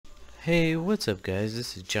Hey, what's up guys?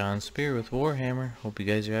 This is John Spear with Warhammer. Hope you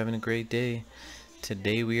guys are having a great day.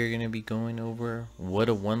 Today we are going to be going over what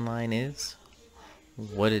a one line is,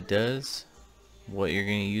 what it does, what you're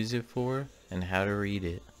going to use it for, and how to read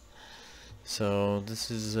it. So this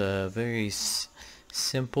is a very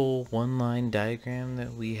simple one line diagram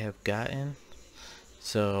that we have gotten.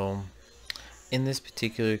 So in this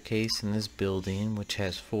particular case, in this building, which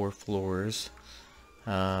has 4 floors,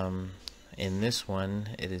 in this one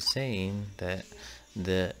it is saying that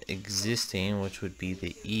the existing, which would be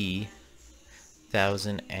the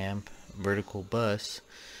 1000 amp vertical bus,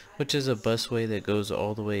 which is a busway that goes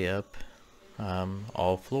all the way up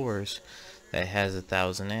all floors, that has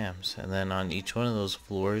 1000 amps, and then on each one of those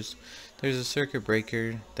floors there's a circuit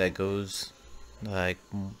breaker that goes like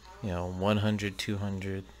 100,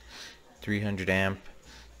 200, 300 amp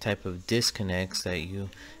type of disconnects that you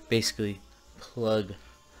basically plug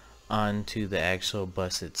onto the actual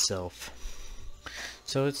bus itself.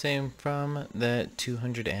 So it's saying from that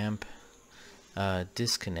 200 amp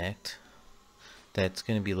disconnect that's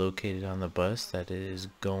going to be located on the bus, that it is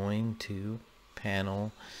going to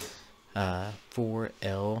panel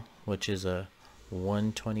 4L, which is a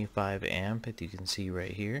 125 amp, as you can see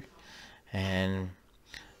right here, and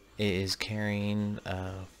it is carrying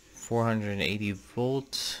 480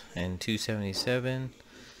 volts and 277.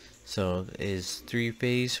 So it is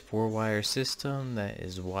 3-phase 4-wire system that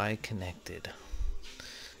is Y connected.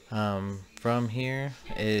 From here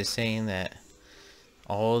it is saying that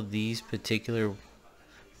all of these particular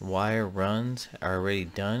wire runs are already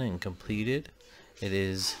done and completed. It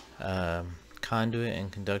is conduit and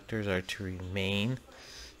conductors are to remain.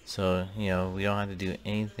 So we don't have to do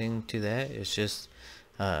anything to that. It's just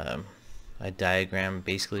a diagram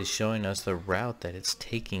basically showing us the route that it's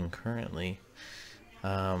taking currently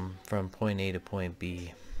from point A to point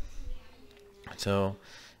B. So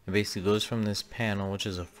it basically goes from this panel, which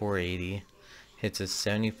is a 480, hits a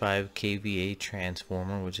 75 kVA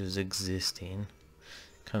transformer, which is existing,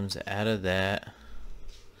 comes out of that,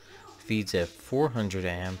 feeds a 400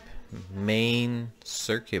 amp main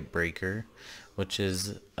circuit breaker, which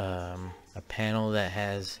is a panel that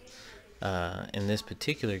has in this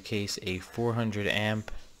particular case a 400 amp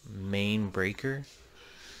main breaker,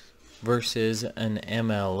 versus an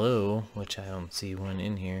MLO, which I don't see one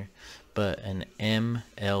in here, but an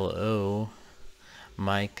MLO,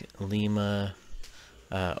 Mike Lima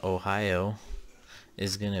Ohio,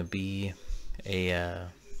 is going to be a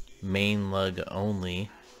main lug only,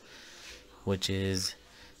 which is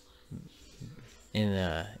in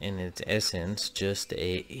its essence just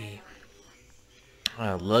a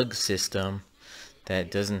lug system that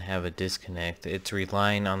doesn't have a disconnect. It's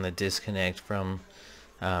relying on the disconnect from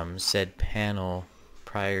said panel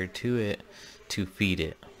prior to it to feed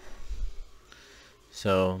it.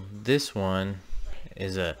 So this one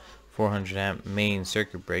is a 400 amp main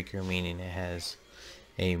circuit breaker, meaning it has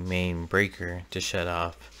a main breaker to shut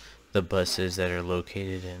off the buses that are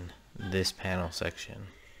located in this panel section.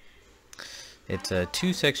 It's a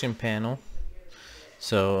 2-section panel,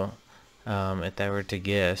 so if I were to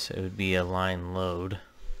guess, it would be a line load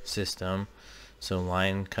system. So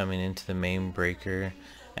line coming into the main breaker,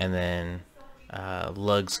 and then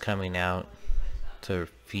lugs coming out to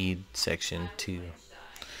feed section 2.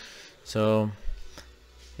 So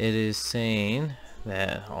it is saying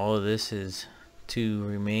that all of this is to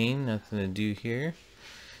remain, nothing to do here.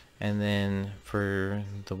 And then for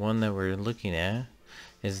the one that we're looking at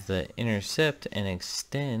is the intercept and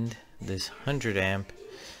extend this 100 amp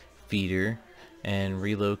feeder and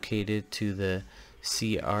relocate it to the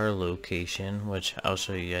CR location, which I'll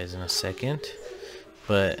show you guys in a second.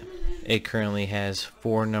 But it currently has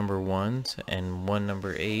 4 number 1s and 1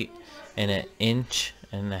 number 8 and an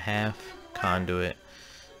 1.5-inch conduit.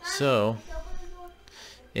 So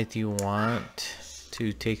if you want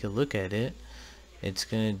to take a look at it, it's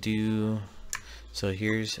gonna do, so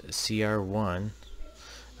here's CR1.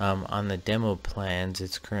 On the demo plans,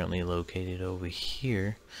 it's currently located over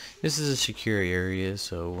here. This is a secure area,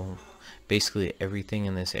 so basically everything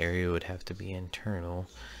in this area would have to be internal,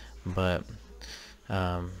 but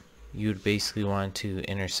you would basically want to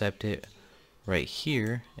intercept it right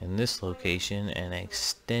here in this location and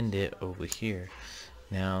extend it over here.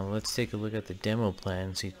 Now let's take a look at the demo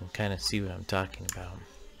plan so you can kind of see what I'm talking about.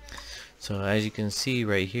 So as you can see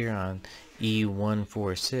right here on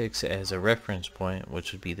E146 as a reference point,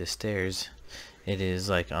 which would be the stairs, it is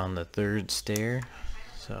like on the 3rd stair.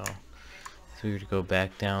 So if we were to go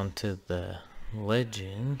back down to the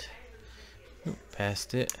legend,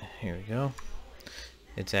 past it, here we go,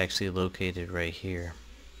 it's actually located right here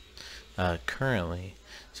currently.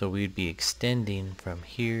 So we'd be extending from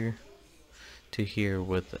here to here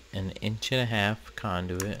with an 1.5"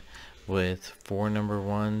 conduit with 4 number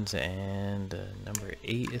 1s and number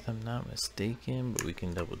 8 if I'm not mistaken, but we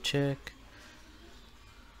can double check,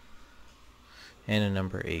 and a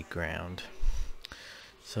number 8 ground.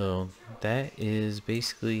 So that is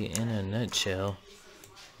basically, in a nutshell,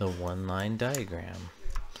 the one line diagram.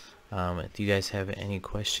 If you guys have any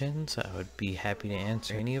questions, I would be happy to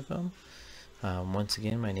answer any of them. Once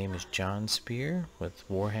again, my name is John Spear with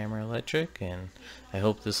Warhammer Electric, and I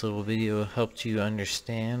hope this little video helped you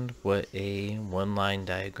understand what a one-line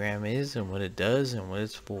diagram is and what it does and what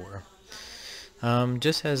it's for.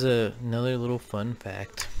 Just as another little fun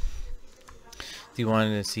fact, if you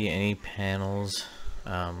wanted to see any panels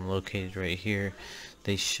located right here,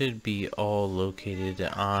 they should be all located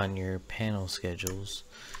on your panel schedules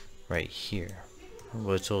right here,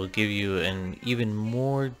 which will give you an even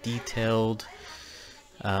more detailed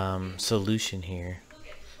solution here,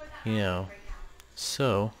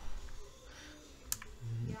 so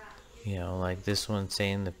like this one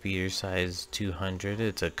saying the feeder size 200,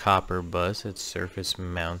 it's a copper bus, it's surface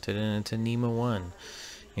mounted, and it's a NEMA 1,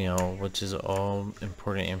 which is all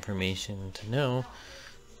important information to know.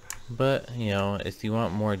 But if you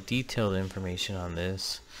want more detailed information on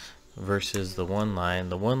this versus the one line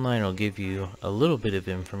will give you a little bit of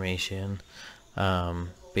information,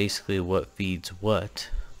 basically what feeds what.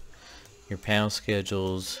 Your panel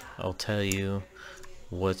schedules will tell you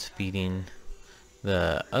what's feeding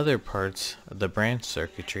the other parts of the branch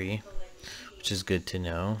circuitry, which is good to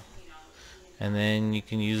know. And then you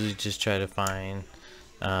can usually just try to find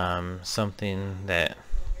something that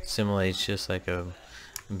simulates just like a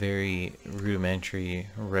very rudimentary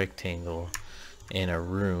rectangle in a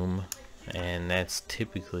room, and that's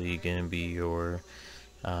typically going to be your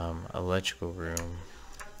electrical room.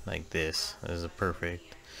 Like this is a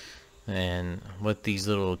perfect. And what these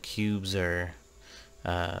little cubes are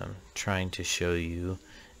trying to show you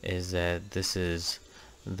is that this is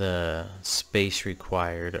the space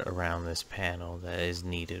required around this panel that is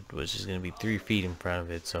needed, which is going to be 3 feet in front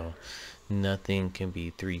of it, so nothing can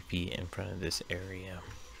be 3 feet in front of this area.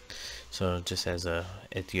 So just as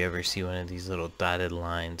if you ever see one of these little dotted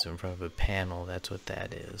lines in front of a panel, that's what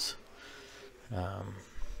that is.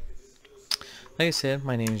 Like I said,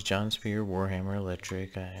 my name is John Spear, Warhammer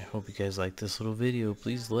Electric. I hope you guys like this little video.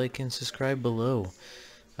 Please like and subscribe below.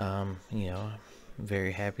 I'm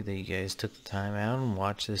very happy that you guys took the time out and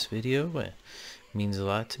watched this video. It means a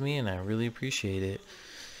lot to me, and I really appreciate it.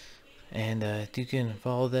 And if you can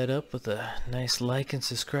follow that up with a nice like and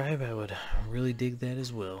subscribe, I would really dig that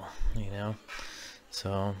as well,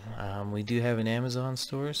 So we do have an Amazon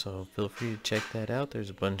store, so feel free to check that out. There's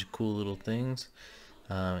a bunch of cool little things,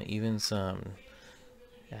 even some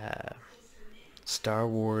Star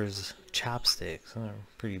Wars chopsticks. They're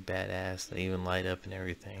pretty badass. They even light up and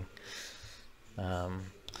everything.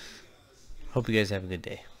 Hope you guys have a good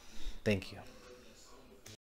day. Thank you.